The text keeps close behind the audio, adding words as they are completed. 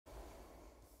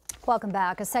Welcome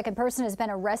back. A second person has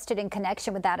been arrested in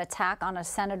connection with that attack on a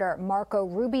Senator Marco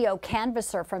Rubio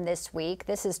canvasser from this week.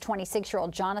 This is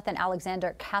 26-year-old Jonathan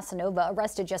Alexander Casanova,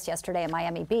 arrested just yesterday in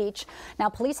Miami Beach. Now,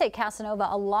 police say Casanova,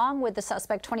 along with the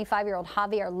suspect 25-year-old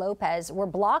Javier Lopez, were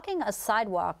blocking a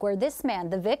sidewalk where this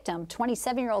man, the victim,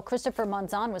 27-year-old Christopher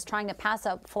Monzon, was trying to pass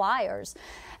out flyers.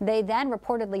 They then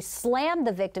reportedly slammed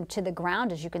the victim to the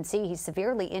ground. As you can see, he's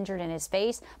severely injured in his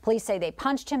face. Police say they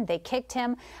punched him, they kicked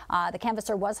him. The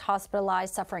canvasser was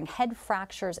hospitalized, suffering head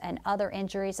fractures and other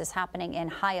injuries. Is happening in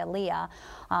Hialeah.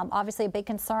 Obviously, a big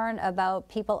concern about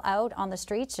people out on the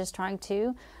streets just trying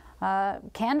to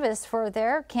canvass for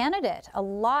their candidate. A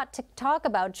lot to talk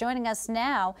about. Joining us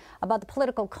now about the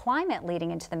political climate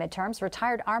leading into the midterms,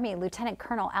 retired Army Lieutenant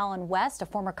Colonel Allen West, a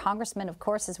former congressman, of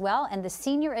course, as well, and the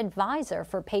senior advisor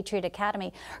for Patriot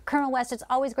Academy. Colonel West, it's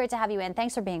always great to have you in.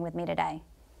 Thanks for being with me today.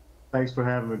 Thanks for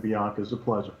having me, Bianca. It's a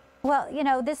pleasure. Well, you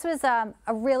know, this was a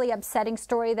really upsetting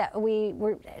story that we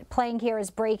were playing here as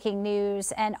breaking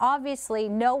news. And obviously,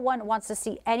 no one wants to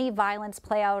see any violence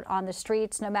play out on the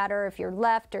streets, no matter if you're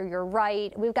left or you're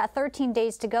right. We've got 13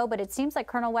 days to go, but it seems like,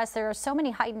 Colonel West, there are so many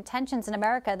heightened tensions in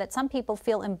America that some people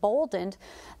feel emboldened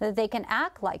that they can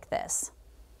act like this.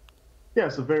 Yeah,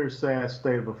 it's a very sad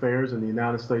state of affairs in the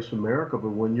United States of America,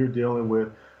 but when you're dealing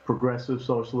with progressive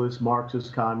socialists,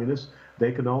 Marxist, communists,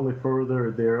 they can only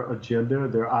further their agenda,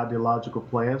 their ideological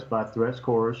plans by threats,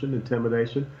 coercion,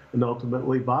 intimidation, and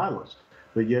ultimately violence.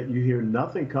 But yet you hear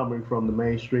nothing coming from the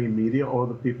mainstream media or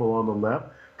the people on the left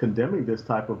condemning this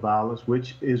type of violence,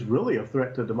 which is really a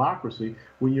threat to democracy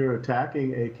when you're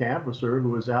attacking a canvasser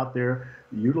who is out there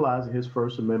utilizing his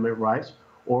First Amendment rights.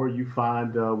 Or you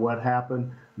find what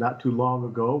happened not too long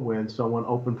ago when someone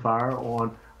opened fire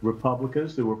on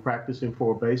Republicans who were practicing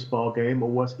for a baseball game, or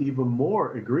what's even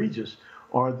more egregious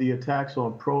are the attacks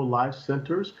on pro-life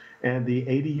centers and the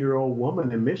 80-year-old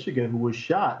woman in Michigan who was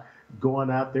shot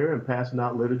going out there and passing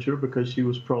out literature because she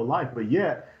was pro-life. But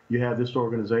yet you have this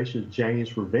organization,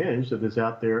 Jane's Revenge, that is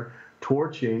out there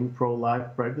torching pro-life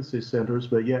pregnancy centers,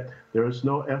 but yet there is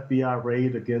no FBI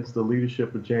raid against the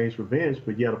leadership of Jane's Revenge,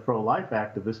 but yet a pro-life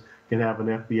activist can have an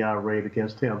FBI raid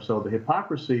against him. So the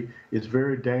hypocrisy is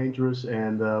very dangerous,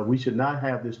 and we should not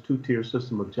have this two-tier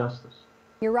system of justice.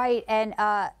 You're right, and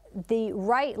the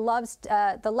right loves,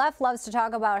 the left loves to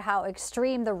talk about how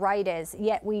extreme the right is,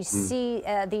 yet we see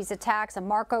these attacks. A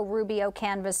Marco Rubio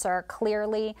canvasser,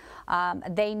 clearly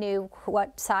they knew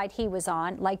what side he was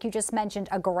on. Like you just mentioned,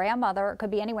 a grandmother, it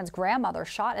could be anyone's grandmother,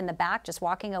 shot in the back just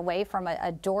walking away from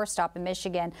a doorstop in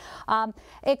Michigan.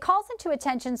 It calls into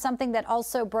attention something that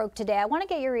also broke today. I want to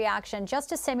get your reaction.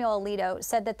 Justice Samuel Alito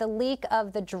said that the leak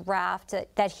of the draft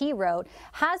that he wrote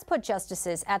has put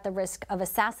justices at the risk of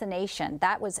assassination.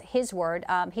 That was his word.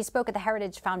 He spoke at the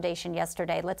Heritage Foundation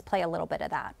yesterday. Let's play a little bit of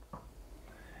that.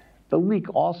 The leak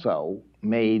also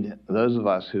made those of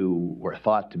us who were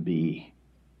thought to be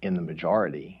in the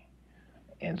majority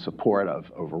in support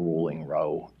of overruling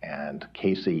Roe and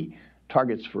Casey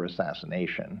targets for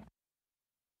assassination.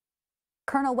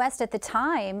 Colonel West, at the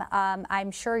time,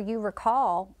 I'm sure you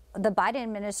recall, the Biden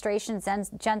administration's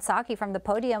Jen Psaki from the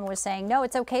podium was saying, no,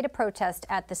 it's okay to protest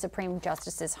at the Supreme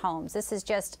Justice's homes. This is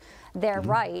just their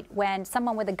right, when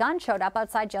someone with a gun showed up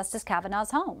outside Justice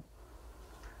Kavanaugh's home.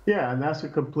 Yeah, and that's a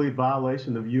complete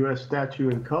violation of U.S.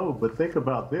 statute and code. But think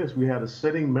about this. We had a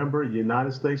sitting member of the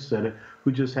United States Senate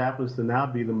who just happens to now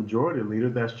be the majority leader.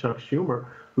 That's Chuck Schumer,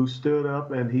 who stood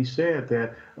up and he said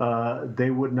that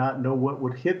they would not know what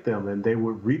would hit them and they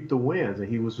would reap the winds. And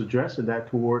he was addressing that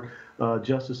toward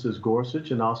Justices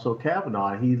Gorsuch and also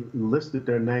Kavanaugh. He listed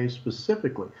their names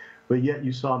specifically. But yet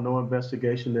you saw no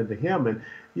investigation into him. And,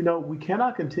 you know, we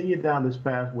cannot continue down this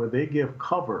path where they give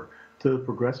cover to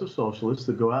progressive socialists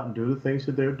to go out and do the things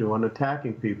that they're doing,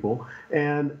 attacking people.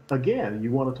 And again, you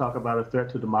want to talk about a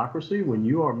threat to democracy when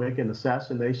you are making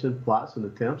assassination plots and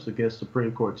attempts against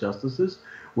Supreme Court justices,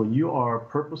 when you are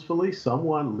purposefully,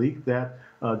 someone leaked that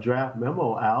draft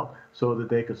memo out so that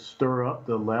they could stir up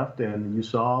the left, and you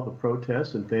saw the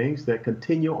protests and things that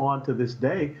continue on to this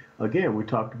day. Again, we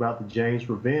talked about the Jane's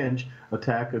Revenge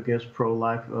attack against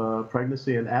pro-life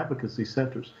pregnancy and advocacy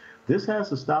centers. This has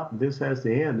to stop, and this has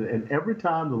to end. And every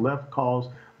time the left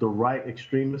calls the right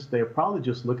extremists, they're probably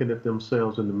just looking at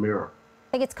themselves in the mirror.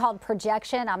 I think it's called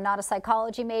projection. I'm not a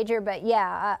psychology major, but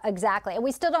yeah, exactly. And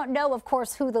we still don't know, of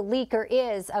course, who the leaker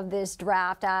is of this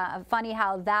draft. Funny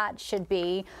how that should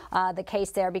be the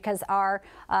case there, because our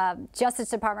Justice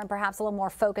Department perhaps a little more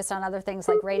focused on other things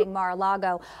like raiding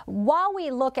Mar-a-Lago. While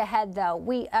we look ahead,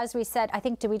 though, as we said, I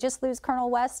think, did we just lose Colonel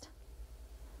West?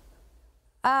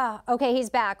 Okay, he's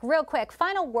back. Real quick,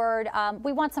 final word.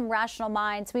 We want some rational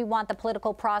minds. We want the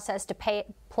political process to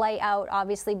play out,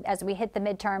 obviously, as we hit the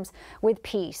midterms with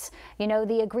peace. You know,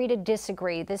 the agree to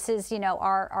disagree. This is, you know,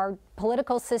 our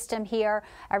political system here.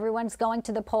 Everyone's going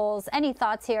to the polls. Any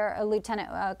thoughts here,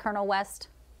 Lieutenant Colonel West?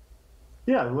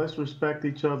 Yeah, let's respect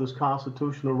each other's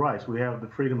constitutional rights. We have the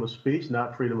freedom of speech,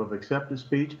 not freedom of accepted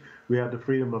speech. We have the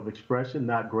freedom of expression,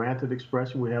 not granted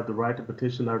expression. We have the right to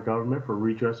petition our government for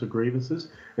redress of grievances,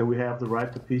 and we have the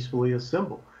right to peacefully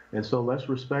assemble. And so let's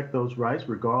respect those rights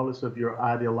regardless of your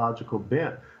ideological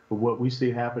bent. But what we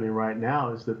see happening right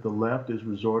now is that the left is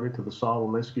resorting to the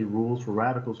Suddenlink rules for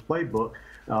radicals playbook,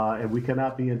 and we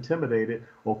cannot be intimidated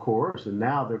or coerced. And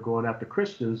now they're going after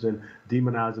Christians and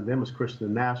demonizing them as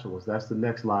Christian nationalists. That's the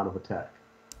next line of attack.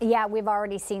 Yeah, we've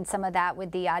already seen some of that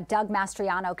with the Doug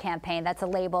Mastriano campaign. That's a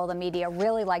label the media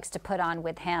really likes to put on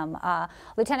with him.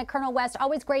 Lieutenant Colonel West,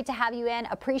 always great to have you in.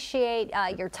 Appreciate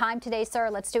your time today, sir.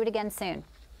 Let's do it again soon.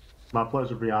 My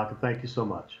pleasure, Bianca. Thank you so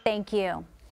much. Thank you.